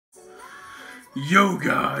Yo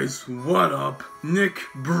guys, what up? Nick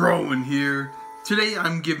Broen here. Today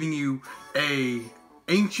I'm giving you a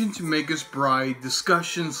Ancient Magus Bride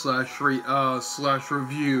discussion slash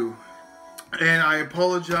review. And I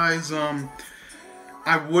apologize,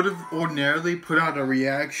 I would have ordinarily put out a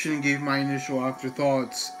reaction and gave my initial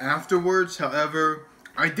afterthoughts afterwards. However,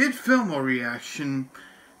 I did film a reaction.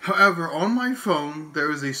 However, on my phone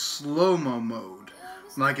there is a slow-mo mode.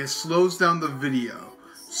 Like, it slows down the video.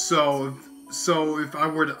 So if I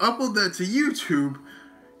were to upload that to YouTube,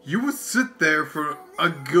 you would sit there for a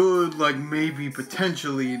good, maybe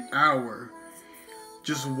potentially an hour,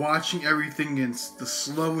 just watching everything in the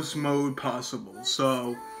slowest mode possible.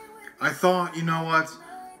 So I thought, you know what,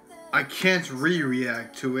 I can't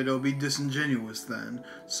react to it. It'll be disingenuous then.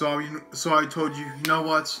 So I told you, you know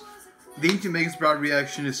what, the Ancient Magus Bride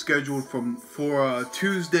reaction is scheduled for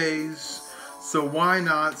Tuesdays. So why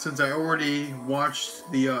not, since I already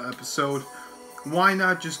watched the episode, why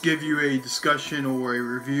not just give you a discussion or a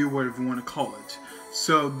review, whatever you want to call it.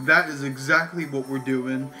 So that is exactly what we're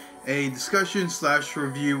doing. A discussion slash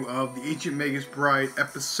review of the Ancient Magus Bride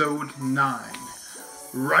episode 9.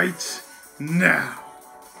 Right now.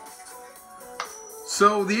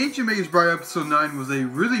 So the Ancient Magus Bride episode 9 was a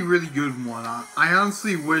really, really good one. I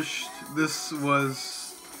honestly wished this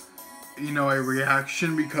was, a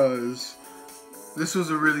reaction, because this was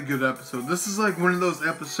a really good episode. This is like one of those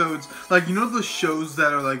episodes, those shows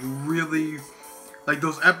that are really,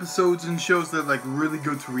 those episodes and shows that are really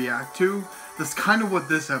good to react to. That's kind of what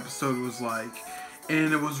this episode was like,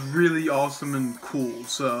 and it was really awesome and cool.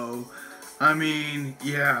 So, I mean,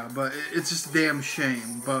 yeah, but it's just a damn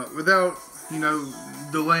shame. But without,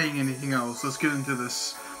 delaying anything else, let's get into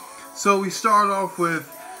this. So we start off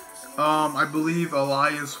with, I believe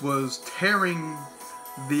Elias was tearing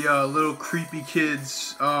the little creepy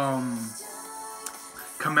kids'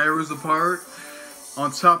 chimeras apart.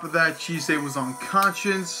 On top of that, Chise was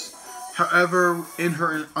unconscious. However, in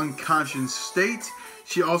her unconscious state,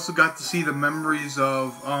 she also got to see the memories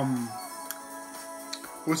of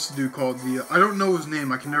what's the dude called? I don't know his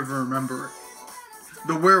name. I can never remember it.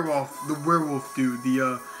 The werewolf dude.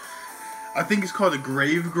 I think it's called a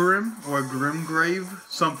Grave Grim or a Grim Grave,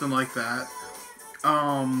 something like that.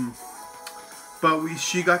 But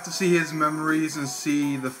she got to see his memories and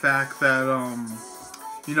see the fact that,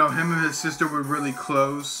 him and his sister were really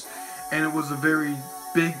close. And it was a very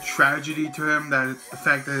big tragedy to him, that the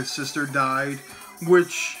fact that his sister died.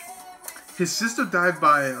 Which, his sister died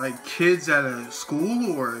by, kids at a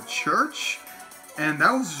school or a church. And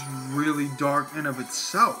that was really dark in of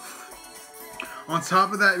itself. On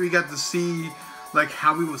top of that, we got to see,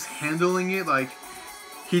 how he was handling it.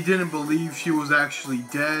 He didn't believe she was actually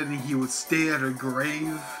dead, and he would stay at her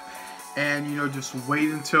grave and, just wait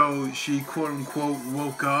until she, quote-unquote,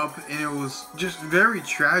 woke up. And it was just very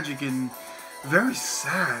tragic and very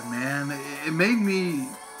sad, man. It made me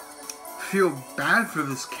feel bad for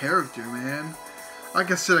this character, man. Like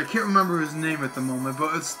I said, I can't remember his name at the moment,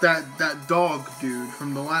 but it's that dog dude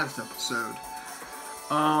from the last episode.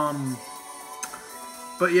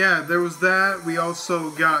 But yeah, there was that. We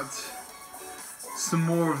also got some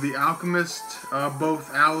more of the alchemist,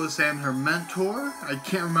 both Alice and her mentor. I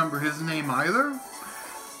can't remember his name either,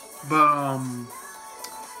 but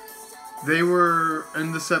they were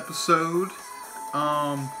in this episode.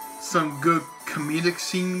 Some good comedic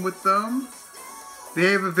scene with them.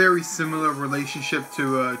 They have a very similar relationship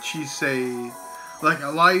to Chise,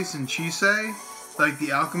 Elias and Chise,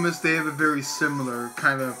 the alchemist. They have a very similar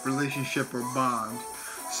kind of relationship or bond.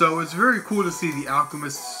 So it's very cool to see the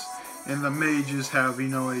alchemists and the mages have,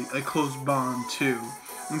 a close bond too.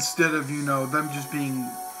 Instead of, them just being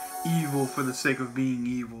evil for the sake of being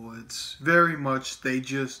evil. It's very much, they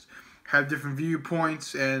just have different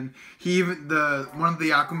viewpoints. And one of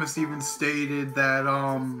the alchemists even stated that,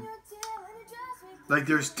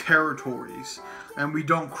 there's territories, and we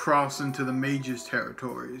don't cross into the mages'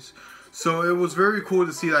 territories. So it was very cool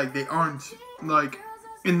to see, they aren't,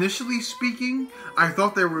 initially speaking, I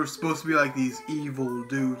thought they were supposed to be these evil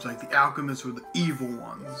dudes, the alchemists were the evil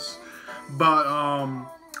ones. But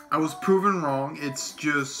I was proven wrong. It's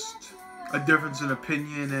just a difference in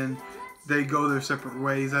opinion, and they go their separate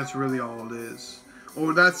ways. That's really all it is.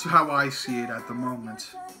 Or that's how I see it at the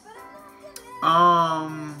moment.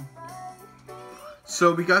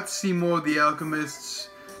 So we got to see more of the alchemists.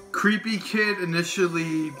 Creepy Kid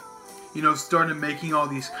initially, started making all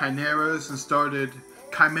these chimeras and started,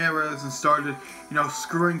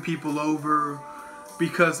 screwing people over,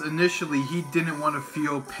 because initially he didn't want to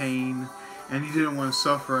feel pain and he didn't want to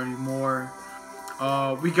suffer anymore.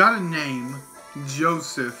 We got a name,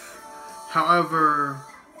 Joseph. However,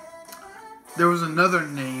 there was another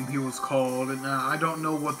name he was called, and I don't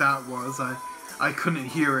know what that was. I couldn't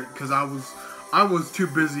hear it because I was too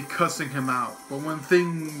busy cussing him out. But when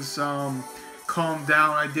things calmed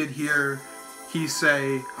down, I did hear he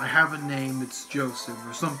say, "I have a name, it's Joseph,"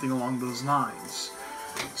 or something along those lines.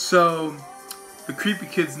 So the creepy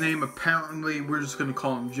kid's name, apparently we're just gonna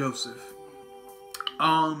call him Joseph.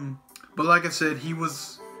 But like I said, he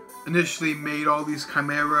was initially made all these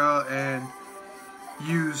chimera and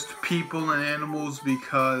used people and animals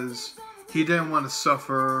because he didn't want to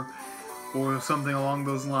suffer or something along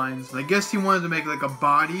those lines. I guess he wanted to make like a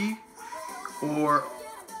body or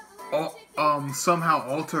somehow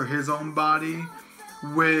alter his own body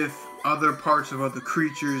with other parts of other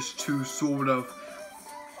creatures to sort of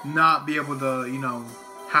not be able to, you know,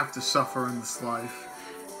 have to suffer in this life.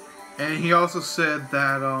 And he also said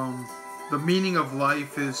that the meaning of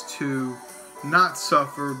life is to not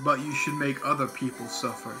suffer, but you should make other people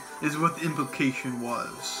suffer, is what the implication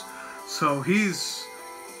was. So he's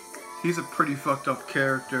a pretty fucked up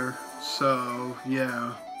character. So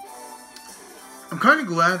yeah, I'm kind of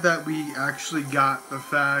glad that we actually got the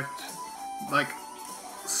fact, like,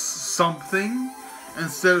 something,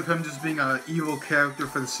 instead of him just being an evil character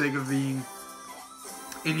for the sake of being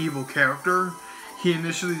an evil character. He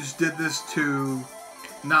initially just did this to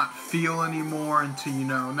not feel anymore and to, you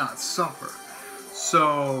know, not suffer.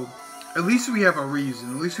 So at least we have a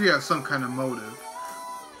reason. At least we have some kind of motive.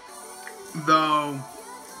 Though,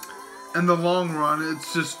 in the long run,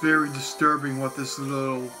 it's just very disturbing what this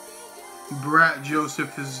little brat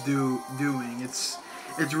Joseph is doing. It's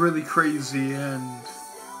really crazy, and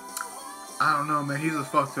I don't know, man. He's a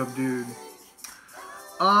fucked up dude.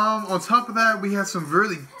 On top of that, we had some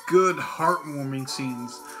really good heartwarming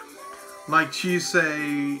scenes, like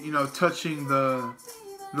Chisei, you know, touching the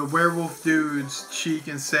werewolf dude's cheek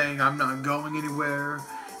and saying, "I'm not going anywhere,"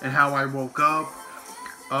 and how I woke up.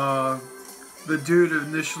 The dude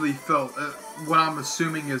initially felt what I'm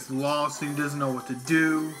assuming is lost and he doesn't know what to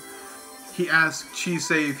do. He asked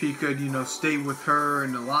Chisei if he could, you know, stay with her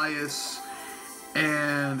and Elias,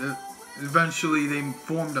 and eventually they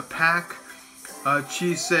formed a pack.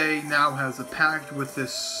 Chisei now has a pact with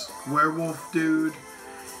this werewolf dude,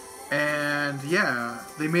 and yeah,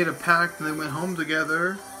 they made a pact and they went home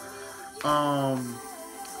together.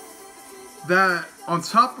 That, on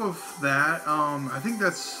top of that, I think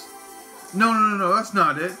that's, no, that's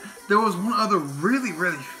not it. There was one other really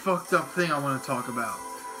fucked up thing I want to talk about.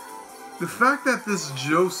 The fact that this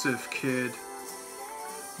Joseph kid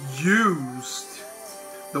used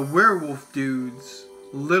the werewolf dude's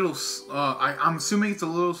little, I'm assuming it's a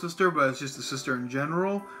little sister, but it's just a sister in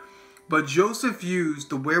general. But Joseph used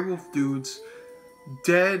the werewolf dude's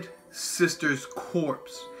dead sister's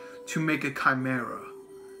corpse to make a chimera.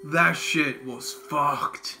 That shit was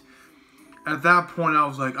fucked. At that point, I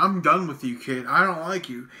was like, I'm done with you, kid. I don't like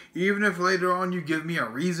you. Even if later on you give me a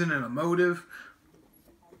reason and a motive,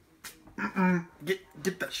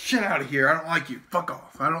 get that shit out of here. I don't like you. Fuck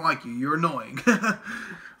off. I don't like you. You're annoying.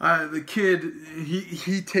 The kid,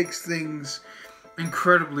 he takes things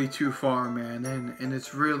incredibly too far, man, and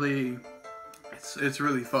it's really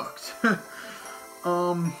fucked.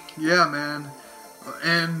 Yeah, man,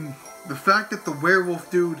 and the fact that the werewolf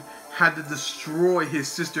dude had to destroy his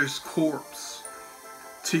sister's corpse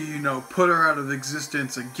to, you know, put her out of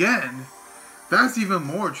existence again, that's even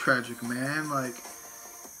more tragic, man. Like,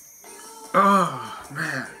 oh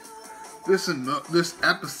man, this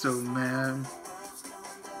episode, man.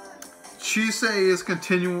 Chisei is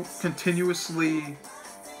continuously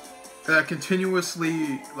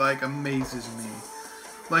like amazes me.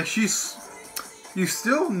 Like, you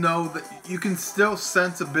still know that you can still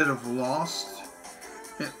sense a bit of lost,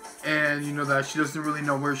 and you know that she doesn't really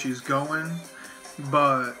know where she's going,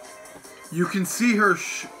 but you can see her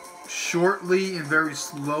shortly and very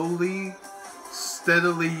slowly,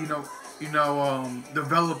 steadily,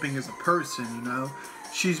 developing as a person. You know,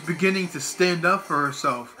 she's beginning to stand up for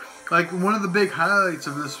herself. Like, one of the big highlights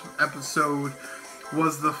of this episode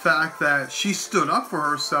was the fact that she stood up for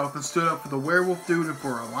herself and stood up for the werewolf dude and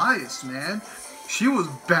for Elias, man. She was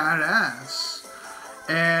badass.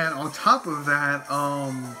 And on top of that,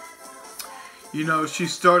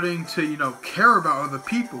 she's starting to, care about other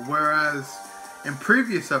people. Whereas in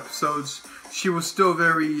previous episodes, she was still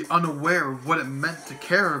very unaware of what it meant to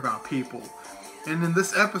care about people. And in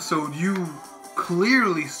this episode, you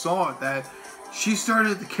clearly saw it, that she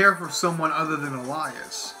started to care for someone other than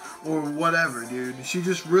Elias. Or whatever, dude. She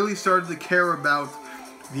just really started to care about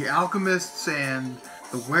the alchemists and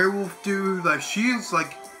the werewolf dude. Like, she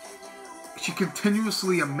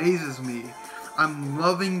continuously amazes me. I'm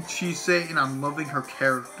loving Chisei and I'm loving her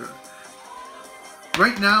character.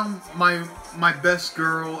 Right now, my best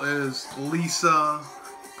girl is Lisa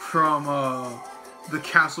from the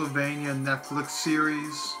Castlevania Netflix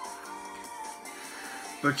series.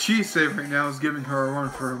 But Chise right now is giving her a run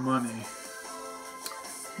for her money.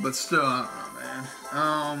 But still, I don't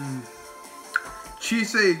know, man.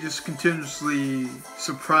 Chise just continuously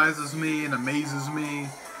surprises me and amazes me.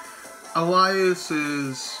 Elias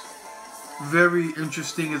is very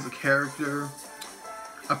interesting as a character.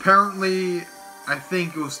 Apparently, I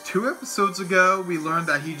think it was 2 episodes ago, we learned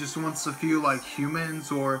that he just wants to feel like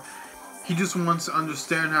humans, or he just wants to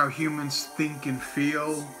understand how humans think and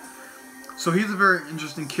feel. So he's a very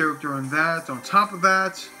interesting character on that. On top of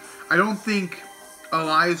that, I don't think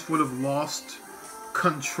Elias would have lost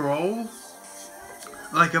control,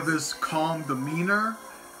 like, of his calm demeanor,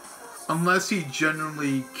 unless he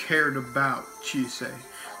genuinely cared about Chise.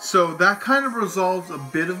 So that kind of resolves a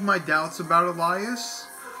bit of my doubts about Elias.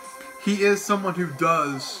 He is someone who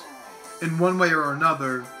does, in one way or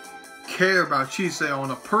another, care about Chise on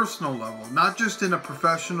a personal level, not just in a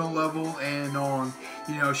professional level and on,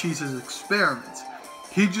 Chise's experiments.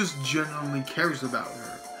 He just genuinely cares about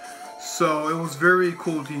her. So it was very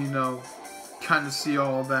cool to, kind of see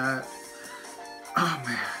all that. Oh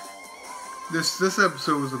man, this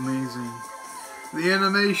episode was amazing. The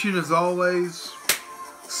animation, as always,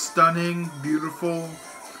 stunning, beautiful.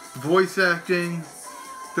 Voice acting,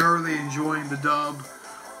 thoroughly enjoying the dub.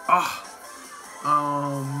 I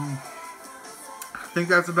think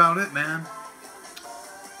that's about it, man.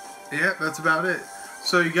 Yeah, that's about it.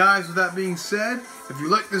 So you guys, with that being said, if you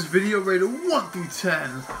like this video, rate it 1 through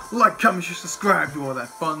 10. Like, comment, share, subscribe, do all that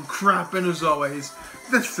fun crap. And as always,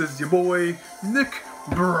 this is your boy, Nick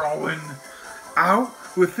Browen, out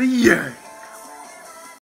with the yay.